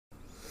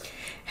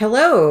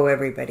Hello,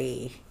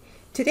 everybody.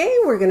 Today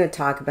we're going to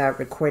talk about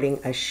recording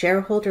a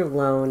shareholder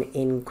loan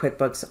in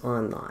QuickBooks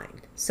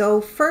Online.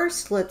 So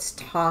first, let's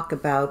talk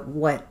about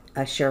what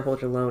a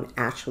shareholder loan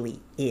actually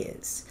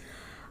is.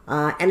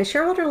 And a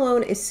shareholder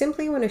loan is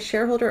simply when a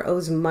shareholder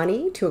owes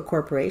money to a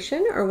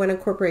corporation or when a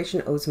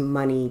corporation owes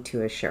money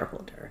to a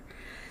shareholder.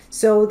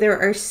 So there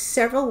are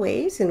several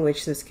ways in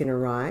which this can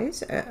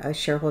arise. A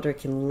shareholder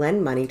can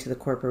lend money to the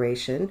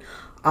corporation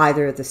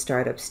either at the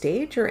startup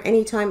stage or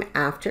anytime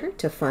after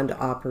to fund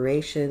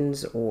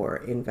operations or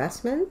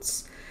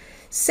investments.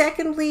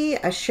 Secondly,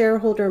 a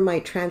shareholder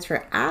might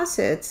transfer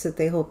assets that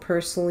they hold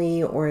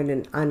personally or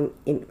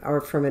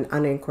from an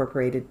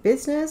unincorporated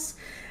business.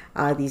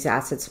 These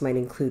assets might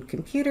include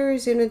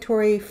computers,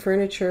 inventory,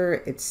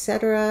 furniture,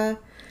 etc.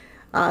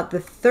 The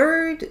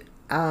third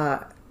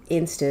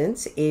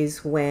instance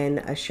is when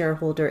a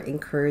shareholder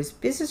incurs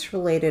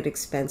business-related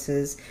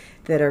expenses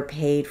that are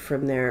paid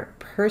from their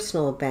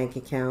personal bank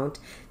account.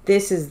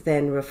 This is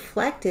then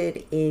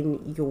reflected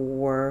in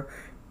your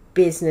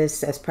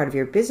business as part of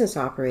your business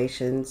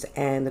operations,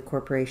 and the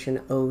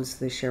corporation owes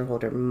the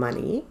shareholder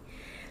money.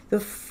 The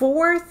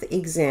fourth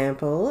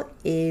example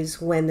is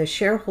when the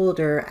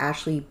shareholder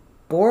actually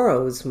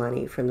borrows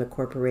money from the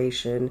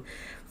corporation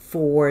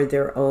for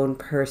their own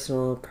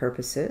personal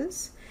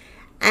purposes.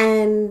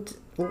 And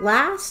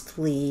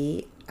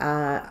lastly,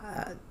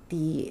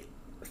 the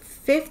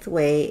fifth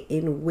way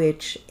in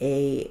which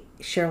a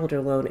shareholder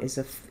loan is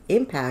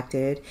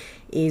impacted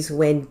is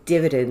when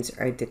dividends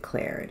are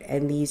declared.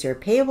 And these are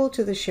payable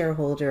to the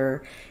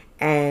shareholder,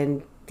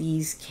 and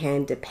these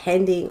can,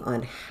 depending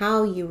on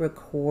how you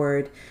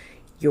record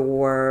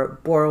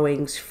your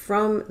borrowings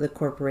from the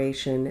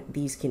corporation,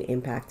 these can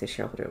impact the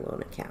shareholder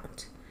loan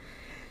account.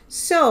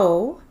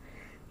 So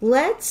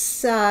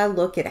let's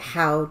look at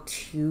how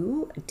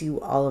to do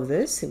all of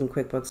this in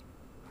QuickBooks.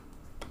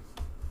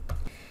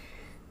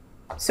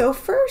 So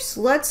first,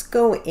 let's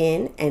go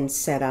in and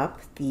set up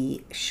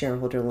the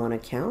shareholder loan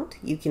account.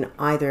 You can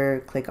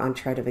either click on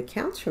Chart of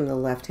Accounts from the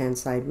left-hand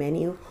side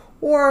menu,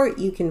 or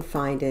you can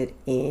find it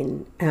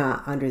in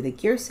under the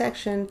Gear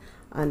section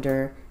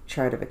under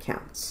Chart of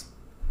Accounts.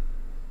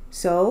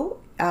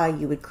 So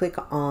you would click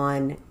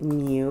on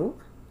New.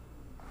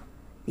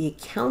 The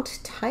account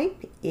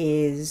type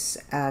is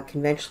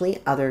conventionally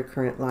Other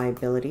Current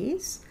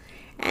Liabilities.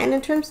 And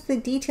in terms of the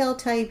detail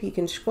type, you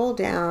can scroll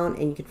down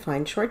and you can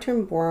find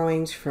short-term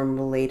borrowings from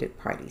related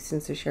parties,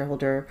 since the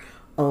shareholder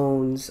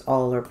owns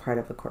all or part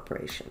of a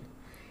corporation.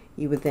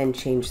 You would then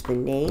change the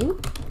name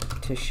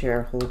to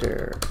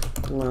Shareholder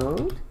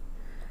Loan.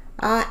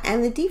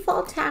 And the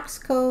default tax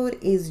code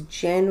is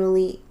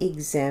generally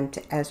exempt,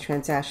 as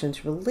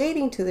transactions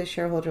relating to the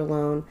shareholder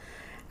loan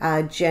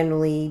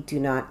generally do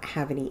not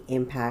have any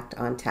impact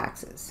on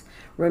taxes.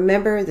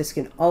 Remember, this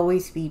can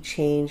always be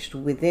changed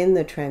within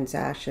the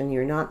transaction.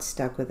 You're not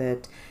stuck with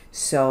it.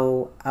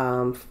 So,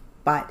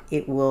 but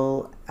it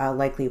will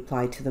likely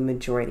apply to the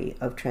majority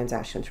of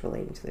transactions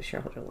relating to the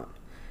shareholder loan.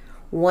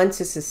 Once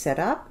this is set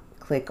up,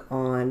 click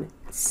on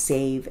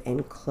Save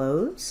and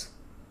Close.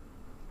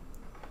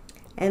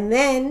 And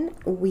then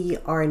we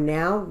are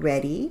now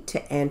ready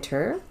to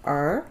enter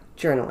our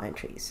journal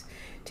entries.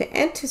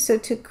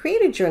 To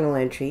create a journal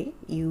entry,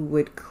 you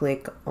would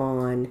click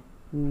on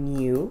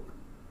New,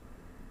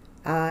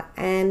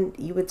 and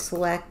you would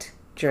select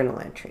Journal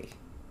Entry.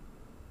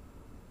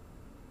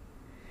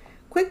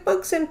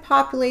 QuickBooks then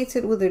populates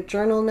it with a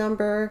journal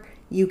number.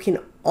 You can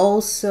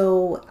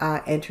also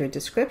enter a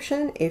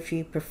description if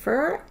you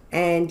prefer,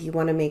 and you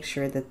want to make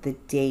sure that the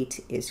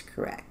date is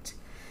correct.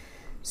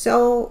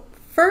 So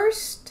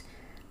first,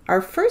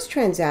 our first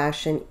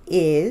transaction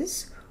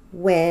is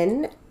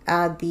when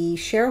the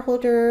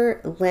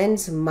shareholder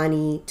lends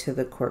money to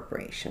the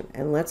corporation.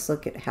 And let's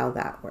look at how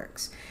that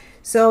works.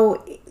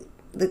 So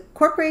the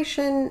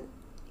corporation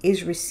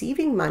is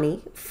receiving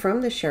money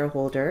from the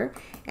shareholder,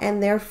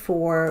 and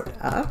therefore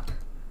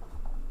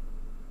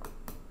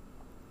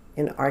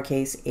in our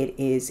case, it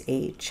is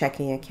a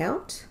checking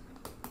account.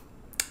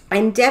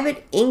 And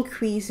debit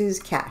increases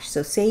cash.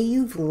 So say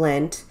you've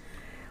lent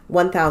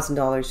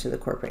 $1,000 to the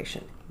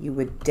corporation. You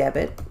would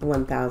debit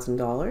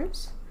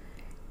 $1,000.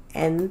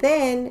 And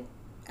then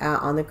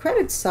on the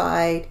credit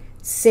side,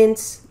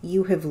 since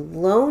you have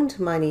loaned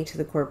money to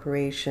the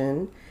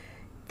corporation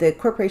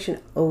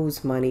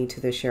owes money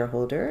to the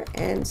shareholder,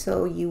 and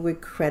so you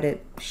would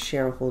credit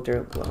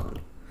shareholder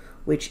loan,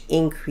 which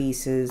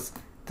increases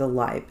the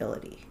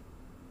liability.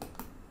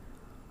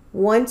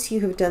 Once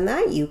you have done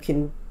that, you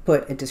can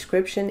put a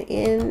description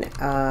in,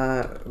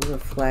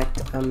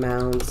 reflect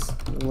amounts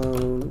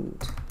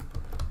loaned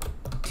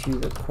to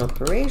the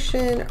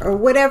corporation, or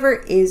whatever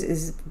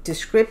is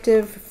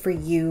descriptive for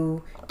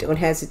you. Don't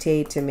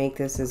hesitate to make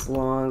this as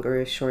long or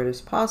as short as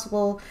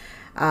possible.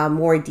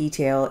 More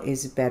detail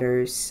is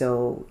better,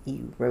 so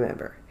you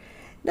remember.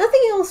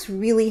 Nothing else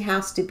really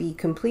has to be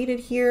completed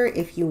here.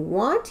 If you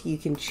want, you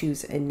can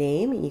choose a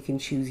name, and you can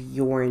choose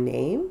your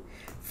name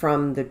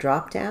from the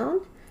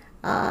drop-down.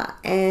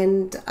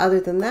 And other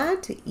than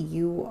that,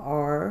 you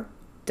are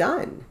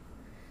done.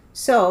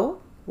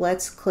 So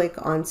let's click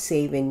on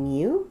Save and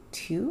New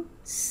to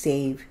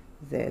save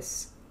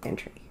this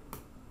entry.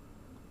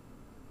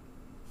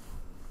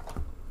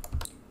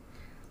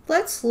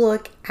 Let's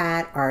look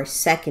at our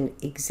second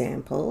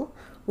example,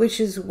 which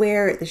is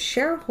where the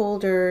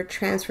shareholder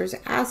transfers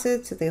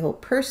assets that they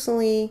hold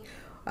personally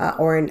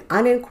or an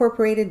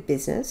unincorporated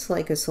business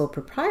like a sole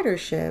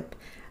proprietorship.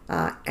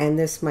 And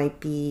this might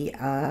be,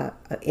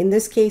 in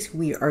this case,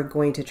 we are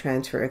going to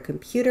transfer a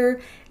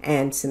computer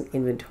and some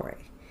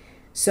inventory.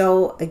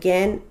 So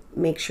again,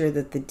 make sure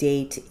that the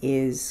date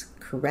is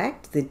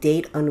correct, the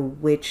date on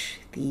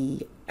which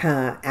the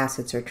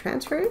assets are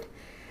transferred.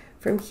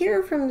 From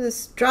here, from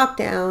this drop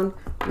down,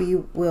 we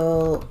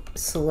will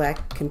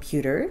select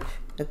computer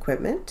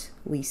equipment.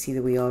 We see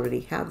that we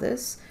already have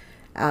this.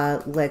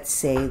 Let's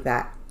say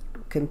that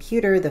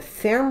computer, the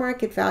fair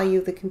market value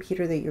of the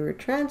computer that you're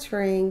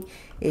transferring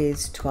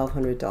is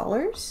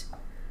 $1,200.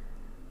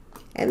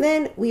 And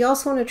then we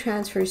also want to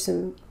transfer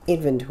some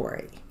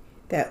inventory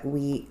that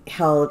we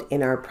held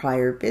in our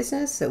prior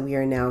business that we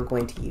are now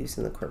going to use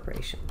in the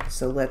corporation.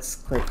 So let's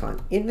click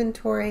on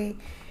inventory.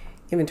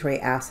 Inventory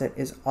asset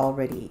is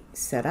already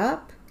set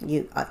up.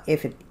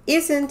 If it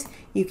isn't,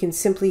 you can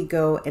simply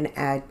go and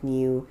add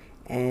new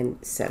and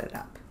set it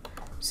up.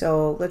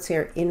 So let's say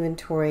our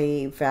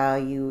inventory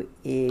value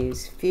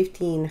is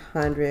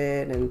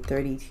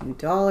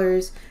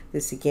 $1,532.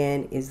 This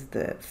again is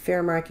the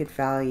fair market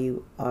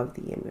value of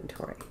the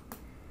inventory.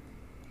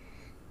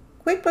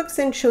 QuickBooks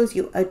then shows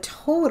you a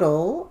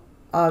total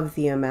of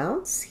the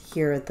amounts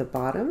here at the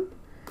bottom.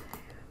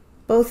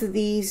 Both of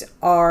these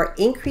are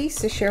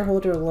increase the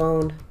shareholder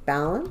loan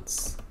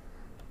balance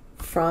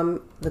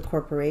from the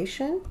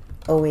corporation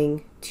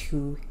owing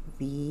to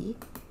the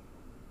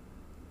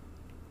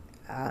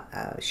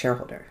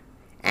shareholder.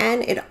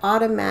 And it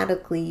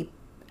automatically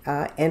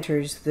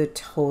enters the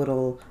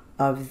total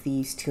of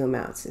these two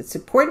amounts. It's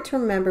important to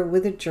remember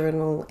with a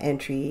journal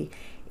entry,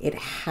 it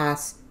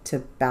has to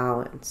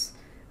balance.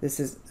 This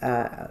is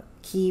a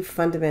key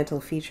fundamental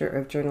feature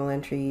of journal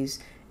entries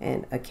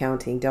and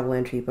accounting, double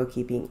entry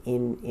bookkeeping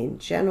in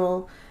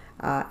general.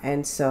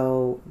 And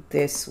so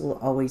this will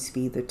always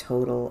be the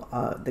total,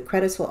 the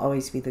credits will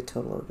always be the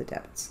total of the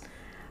debits.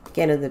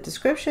 Again, in the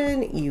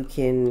description, you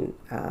can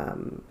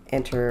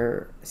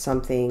enter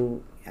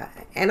something,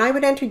 and I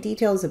would enter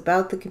details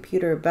about the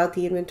computer, about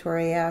the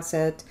inventory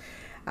asset,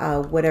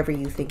 whatever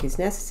you think is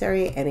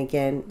necessary, and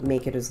again,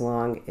 make it as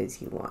long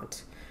as you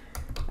want.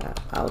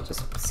 I'll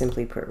just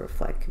simply put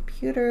reflect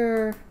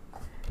computer.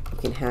 You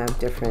can have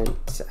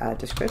different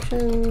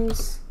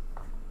descriptions.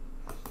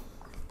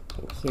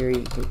 And here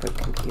you can put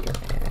computer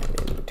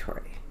and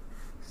inventory.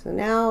 So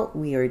now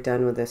we are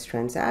done with this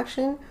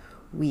transaction.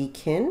 We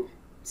can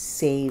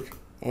save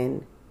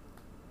and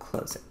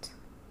close it.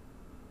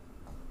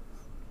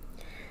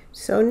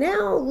 So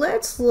now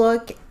let's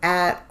look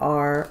at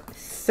our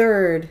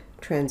third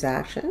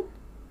transaction,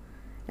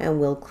 and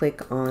we'll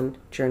click on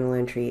journal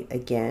entry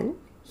again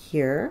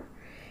here.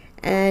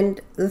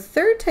 And the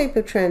third type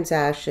of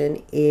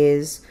transaction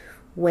is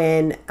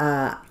when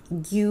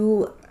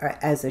you,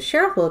 as a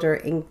shareholder,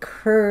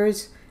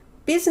 incurs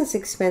business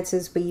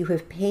expenses, but you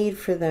have paid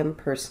for them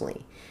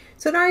personally.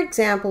 So in our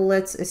example,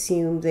 let's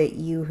assume that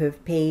you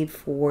have paid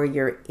for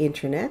your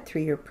internet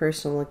through your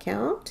personal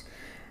account,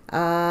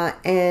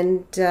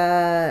 and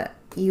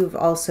you've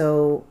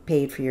also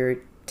paid for your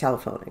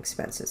telephone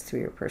expenses through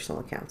your personal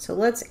account. So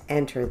let's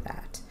enter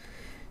that.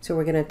 So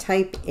we're going to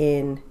type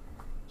in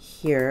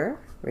here,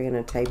 we're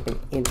going to type in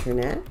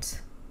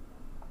internet,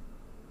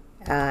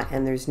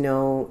 and there's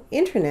no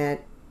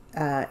internet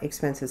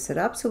expenses set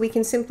up, so we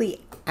can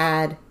simply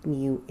add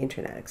new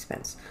internet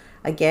expense.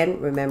 Again,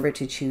 remember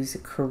to choose the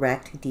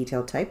correct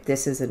detail type.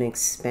 This is an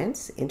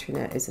expense.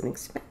 Internet is an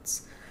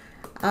expense.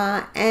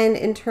 And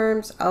in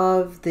terms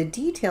of the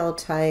detail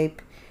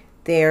type,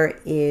 there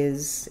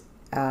is,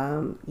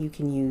 you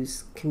can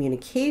use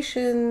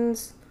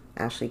communications.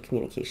 Actually,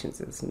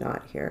 communications is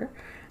not here.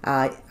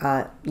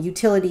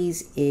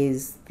 Utilities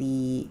is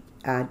the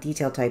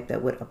detail type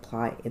that would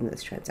apply in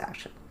this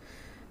transaction.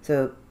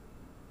 So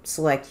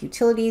select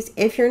utilities.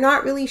 If you're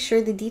not really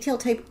sure, the detail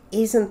type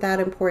isn't that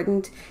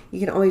important.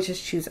 You can always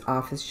just choose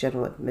office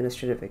general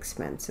administrative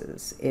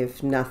expenses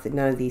if none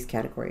of these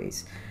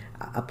categories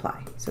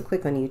apply. So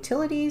click on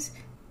utilities.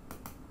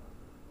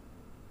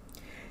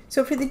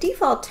 So for the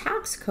default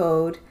tax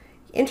code,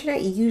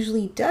 internet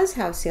usually does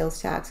have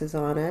sales taxes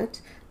on it.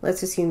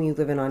 Let's assume you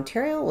live in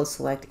Ontario. We'll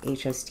select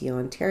HST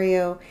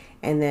Ontario,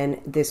 and then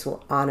this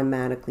will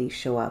automatically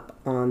show up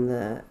on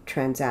the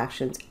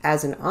transactions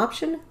as an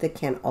option that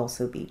can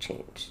also be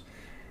changed.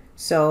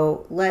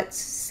 So let's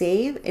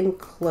save and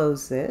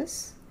close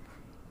this.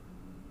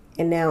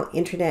 And now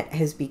internet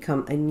has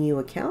become a new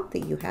account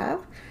that you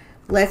have.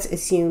 Let's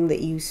assume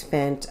that you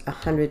spent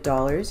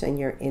 $100 on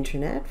your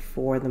internet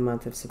for the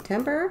month of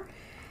September.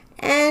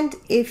 And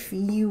if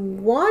you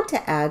want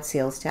to add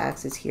sales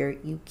taxes here,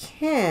 you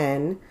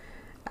can,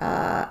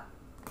 and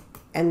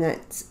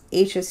that's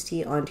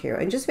HST Ontario.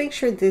 And just make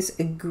sure this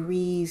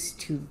agrees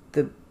to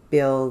the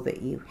bill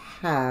that you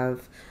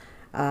have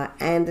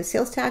And the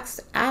sales tax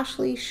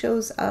actually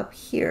shows up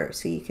here.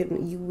 So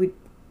you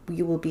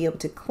will be able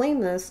to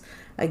claim this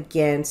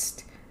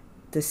against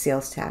the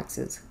sales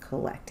taxes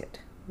collected.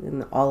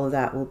 And all of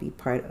that will be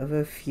part of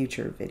a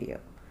future video.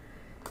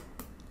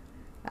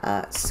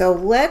 So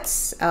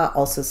let's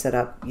also set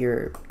up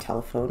your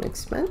telephone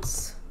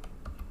expense.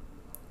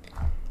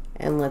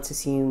 And let's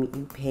assume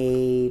you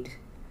paid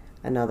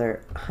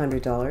another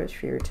 $100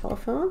 for your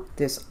telephone.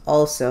 This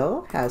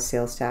also has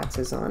sales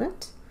taxes on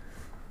it.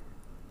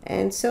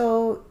 And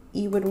so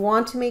you would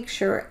want to make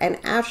sure, and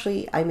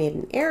actually I made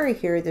an error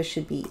here, this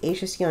should be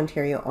HST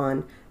Ontario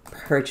on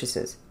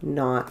purchases,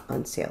 not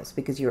on sales,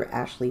 because you're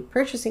actually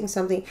purchasing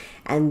something,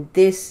 and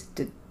this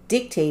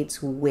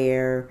dictates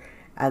where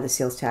the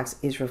sales tax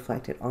is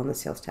reflected on the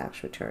sales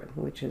tax return,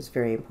 which is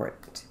very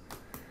important.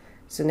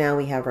 So now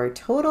we have our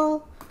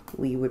total.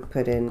 We would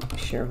put in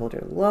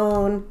shareholder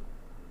loan,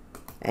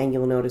 and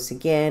you'll notice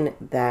again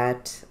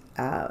that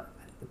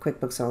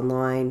QuickBooks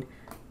Online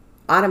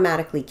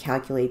automatically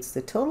calculates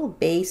the total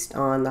based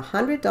on the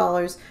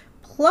 $100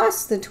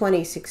 plus the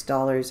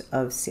 $26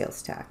 of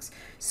sales tax.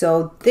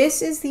 So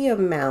this is the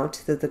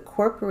amount that the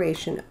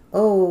corporation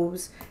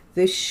owes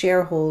the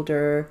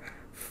shareholder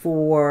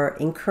for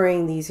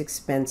incurring these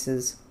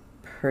expenses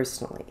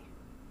personally.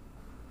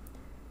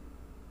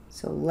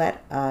 So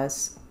let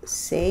us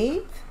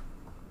save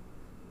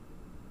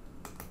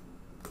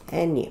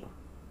and new.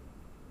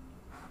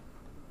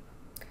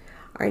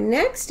 Our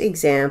next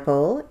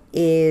example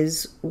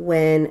is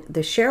when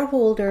the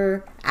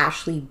shareholder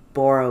actually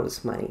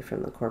borrows money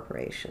from the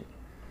corporation.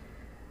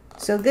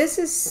 So this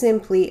is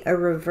simply a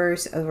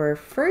reverse of our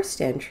first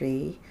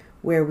entry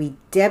where we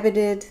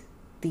debited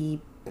the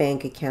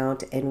bank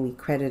account and we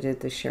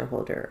credited the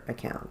shareholder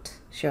account,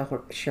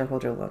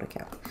 shareholder loan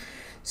account.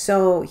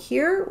 So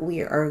here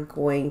we are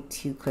going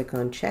to click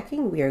on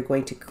checking. We are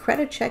going to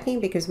credit checking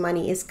because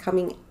money is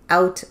coming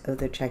out of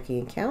the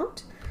checking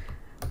account.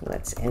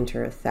 Let's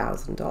enter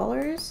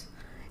 $1,000.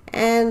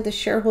 And the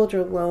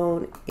shareholder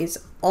loan is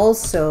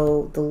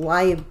also, the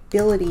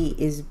liability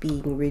is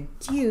being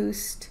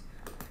reduced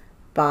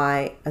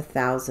by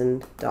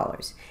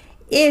 $1,000.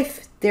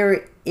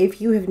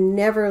 If you have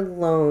never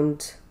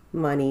loaned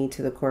money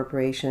to the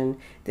corporation,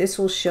 this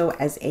will show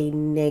as a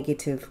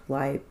negative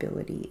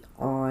liability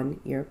on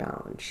your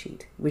balance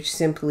sheet, which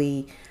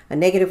simply, a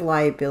negative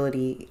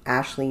liability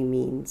actually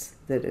means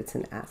that it's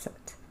an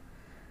asset.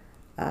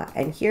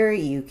 And here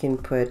you can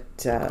put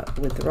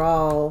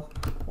withdrawal,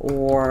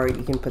 or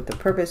you can put the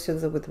purpose of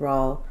the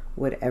withdrawal,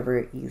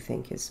 whatever you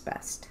think is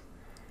best.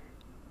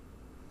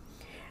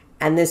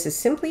 And this is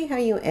simply how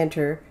you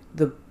enter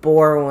the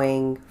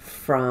borrowing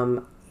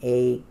from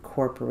a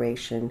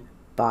corporation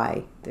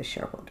by the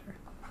shareholder.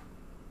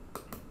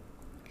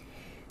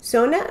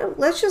 So now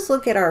let's just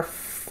look at our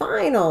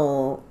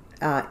final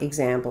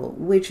example,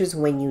 which is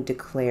when you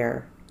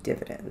declare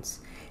dividends.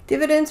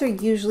 Dividends are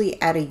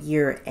usually at a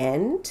year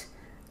end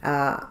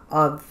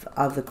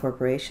of the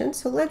corporation.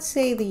 So let's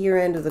say the year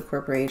end of the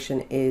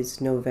corporation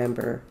is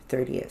November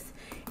 30th.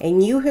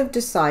 And you have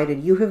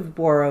decided, you have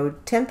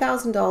borrowed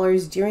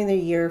 $10,000 during the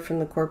year from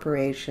the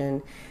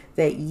corporation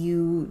that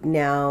you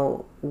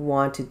now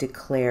want to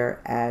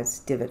declare as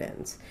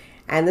dividends.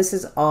 And this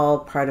is all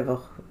part of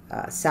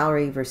a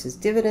salary versus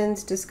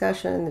dividends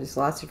discussion. There's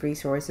lots of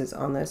resources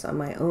on this on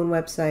my own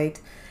website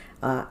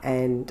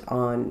and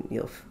on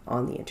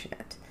the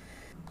internet.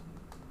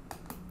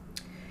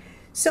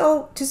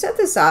 So to set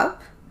this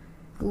up,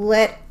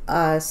 let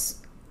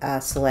us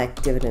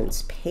select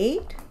dividends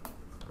paid.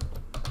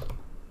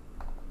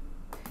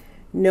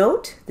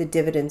 Note the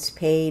dividends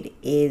paid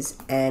is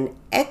an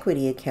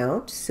equity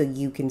account, so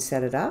you can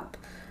set it up.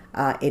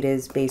 It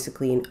is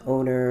basically an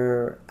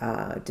owner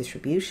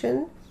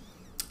distribution.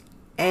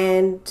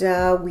 And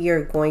we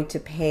are going to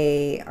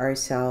pay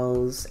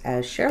ourselves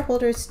as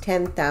shareholders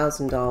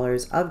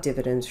 $10,000 of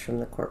dividends from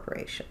the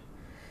corporation.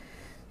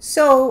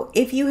 So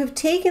if you have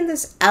taken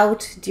this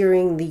out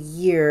during the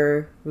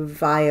year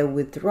via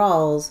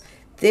withdrawals,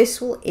 this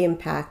will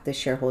impact the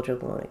shareholder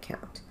loan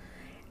account.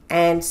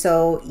 And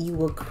so you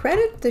will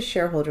credit the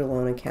shareholder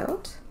loan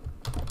account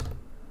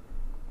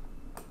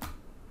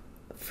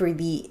for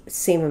the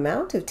same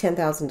amount of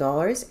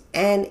 $10,000,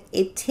 and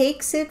it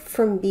takes it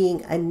from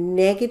being a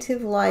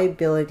negative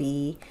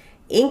liability,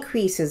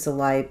 increases the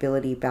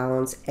liability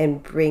balance,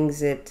 and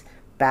brings it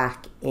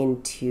back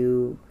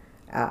into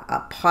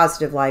a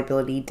positive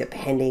liability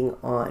depending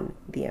on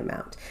the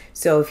amount.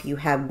 So if you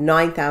have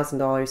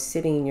 $9,000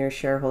 sitting in your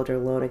shareholder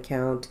loan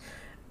account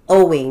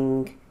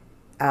owing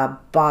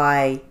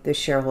by the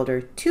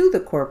shareholder to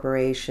the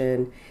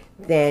corporation,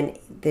 then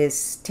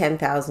this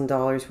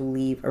 $10,000 will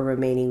leave a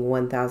remaining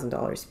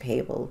 $1,000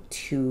 payable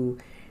to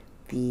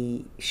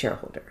the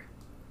shareholder.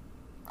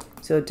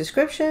 So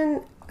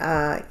description,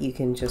 you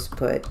can just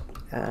put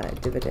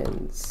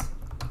dividends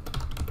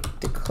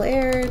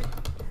declared.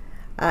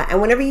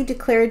 And whenever you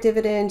declare a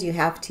dividend, you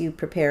have to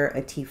prepare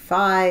a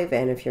T5,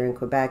 and if you're in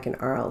Quebec, an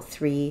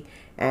RL3,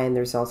 and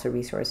there's also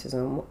resources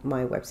on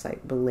my website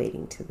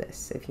relating to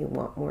this if you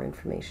want more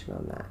information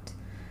on that.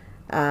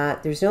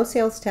 There's no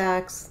sales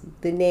tax.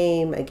 The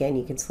name, again,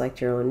 you can select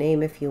your own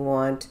name if you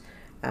want.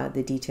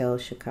 The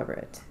details should cover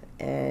it.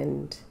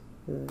 And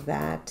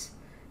that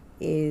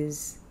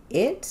is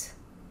it.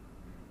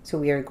 So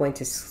we are going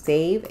to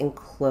save and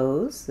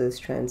close this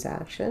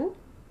transaction.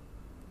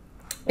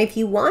 If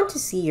you want to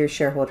see your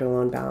shareholder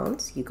loan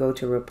balance, you go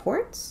to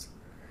Reports.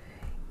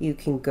 You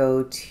can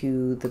go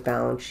to the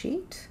balance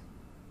sheet.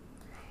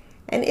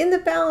 And in the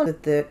balance,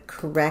 the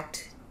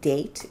correct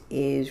date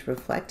is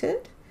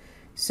reflected.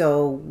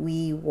 So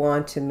we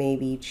want to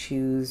maybe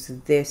choose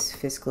this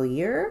fiscal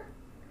year.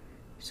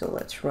 So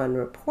let's run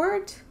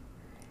report.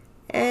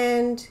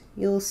 And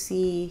you'll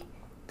see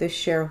the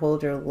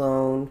shareholder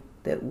loan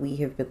that we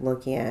have been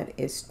looking at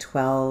is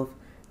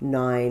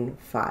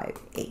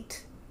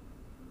 12,958.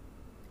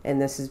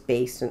 And this is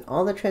based on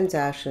all the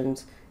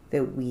transactions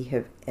that we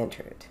have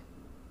entered.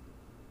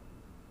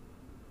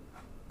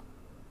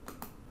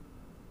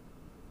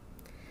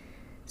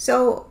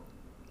 So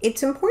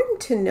it's important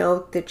to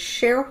note that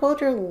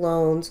shareholder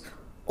loans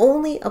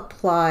only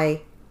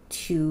apply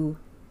to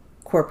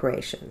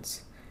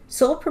corporations.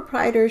 Sole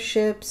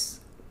proprietorships,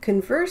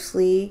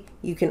 conversely,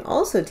 you can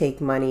also take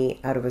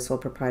money out of a sole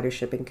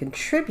proprietorship and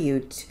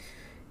contribute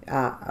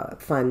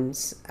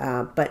funds,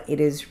 but it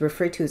is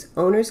referred to as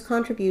owner's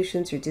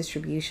contributions or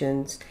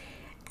distributions,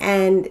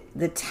 and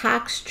the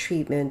tax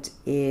treatment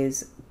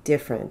is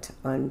different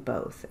on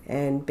both.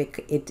 And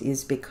it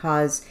is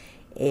because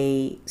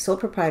a sole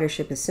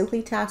proprietorship is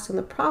simply taxed on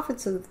the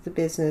profits of the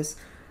business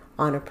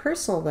on a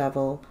personal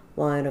level,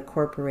 while in a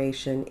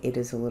corporation it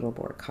is a little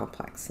more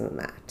complex than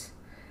that.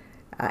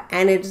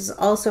 And it is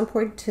also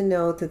important to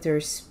note that there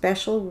are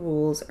special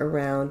rules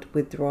around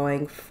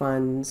withdrawing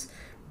funds,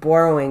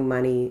 borrowing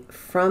money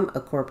from a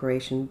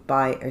corporation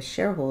by a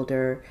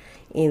shareholder,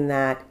 in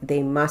that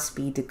they must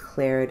be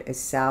declared as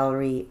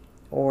salary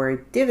or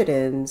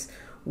dividends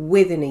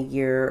within a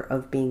year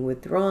of being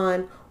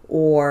withdrawn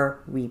or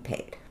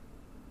repaid.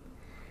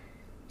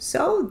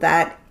 So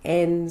that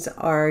ends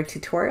our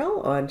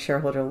tutorial on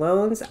shareholder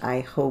loans. I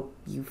hope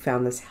you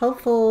found this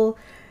helpful.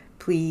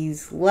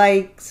 Please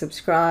like,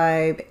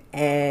 subscribe,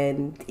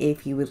 and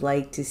if you would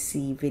like to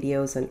see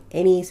videos on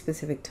any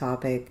specific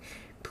topic,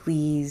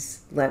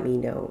 please let me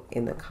know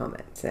in the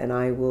comments, and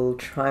I will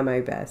try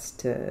my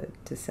best to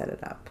set it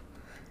up.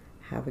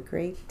 Have a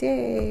great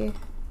day.